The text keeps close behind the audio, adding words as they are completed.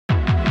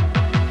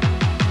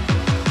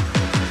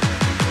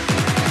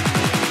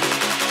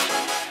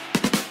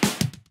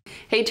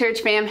Hey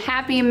church fam,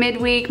 happy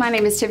midweek. My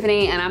name is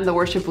Tiffany and I'm the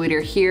worship leader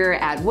here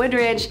at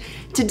Woodridge.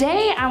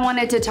 Today I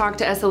wanted to talk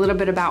to us a little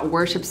bit about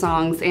worship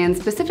songs and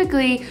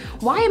specifically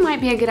why it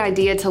might be a good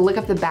idea to look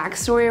up the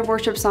backstory of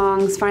worship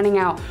songs, finding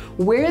out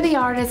where the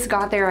artists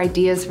got their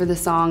ideas for the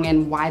song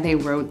and why they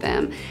wrote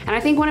them. And I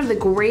think one of the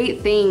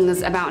great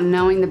things about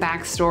knowing the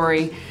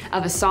backstory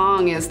of a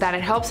song is that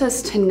it helps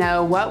us to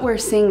know what we're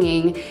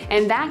singing,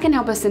 and that can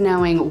help us to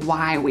knowing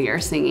why we are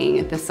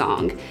singing the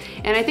song.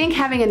 And I think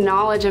having a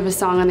knowledge of a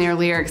song and their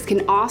lyrics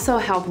can also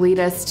help lead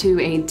us to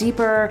a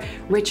deeper,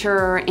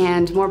 richer,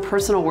 and more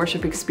personal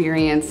worship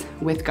experience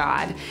with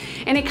God.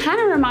 And it kind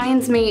of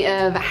reminds me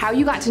of how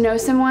you got to know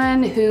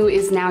someone who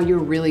is now your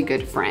really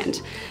good friend.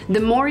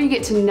 The more you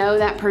get to know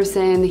that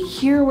person,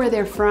 hear where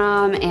they're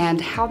from and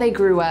how they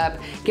grew up,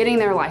 getting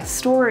their life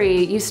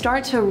story, you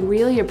start to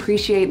really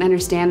appreciate and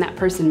understand that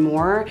person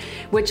more,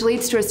 which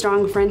leads to a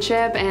strong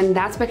friendship, and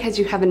that's because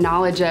you have a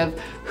knowledge of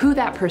who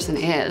that person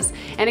is.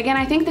 And again,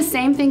 I think the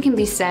same thing can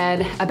be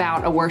said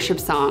about a worship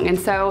song. And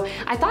so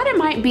I thought it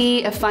might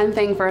be a fun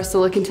thing for us to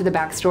look into the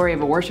backstory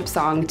of a worship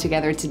song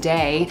together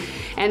today.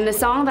 And the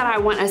song that I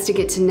want us to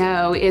get to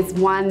know is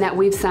one that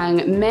we've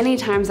sung many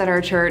times at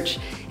our church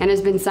and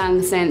has been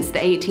sung since the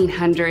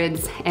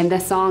 1800s. And the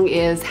song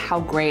is How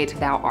Great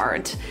Thou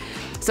Art.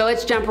 So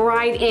let's jump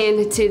right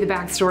into the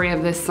backstory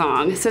of this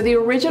song. So the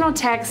original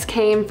text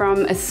came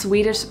from a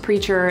Swedish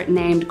preacher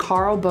named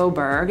Carl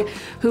Boberg,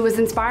 who was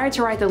inspired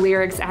to write the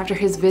lyrics after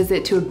his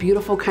visit to a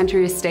beautiful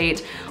country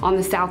estate on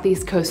the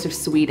southeast coast of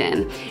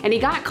Sweden. And he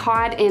got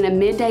caught in a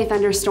midday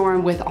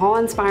thunderstorm with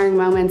awe-inspiring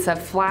moments of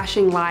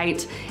flashing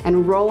light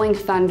and rolling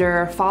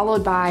thunder,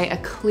 followed by a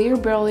clear,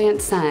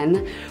 brilliant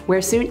sun,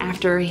 where soon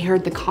after he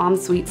heard the calm,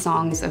 sweet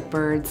songs of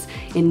birds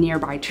in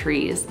nearby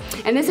trees.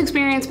 And this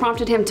experience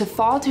prompted him to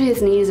fall to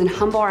his knees in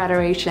humble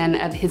adoration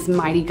of his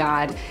mighty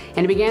God,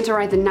 and began to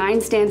write the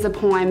 9-stanza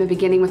poem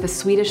beginning with the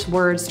Swedish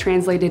words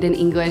translated in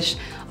English,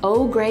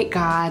 "O great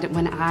God,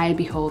 when I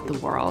behold the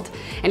world."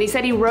 And he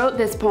said he wrote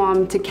this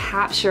poem to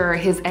capture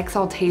his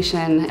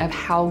exaltation of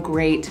how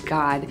great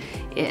God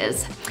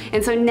is.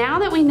 And so now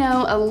that we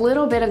know a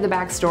little bit of the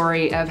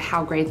backstory of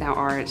How Great Thou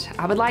Art,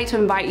 I would like to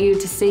invite you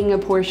to sing a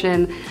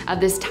portion of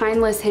this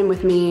timeless hymn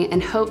with me in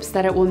hopes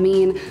that it will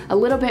mean a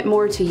little bit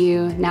more to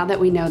you now that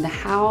we know the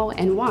how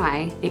and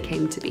why it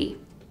came to be.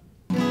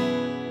 Oh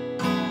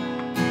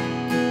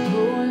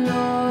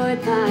Lord,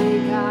 my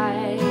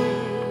God,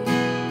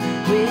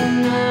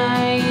 when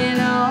I in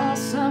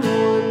awesome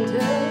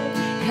wonder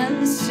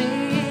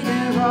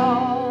consider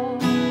all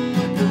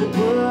the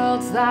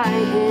worlds thy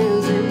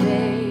hands have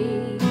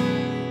made,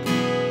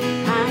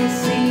 I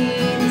see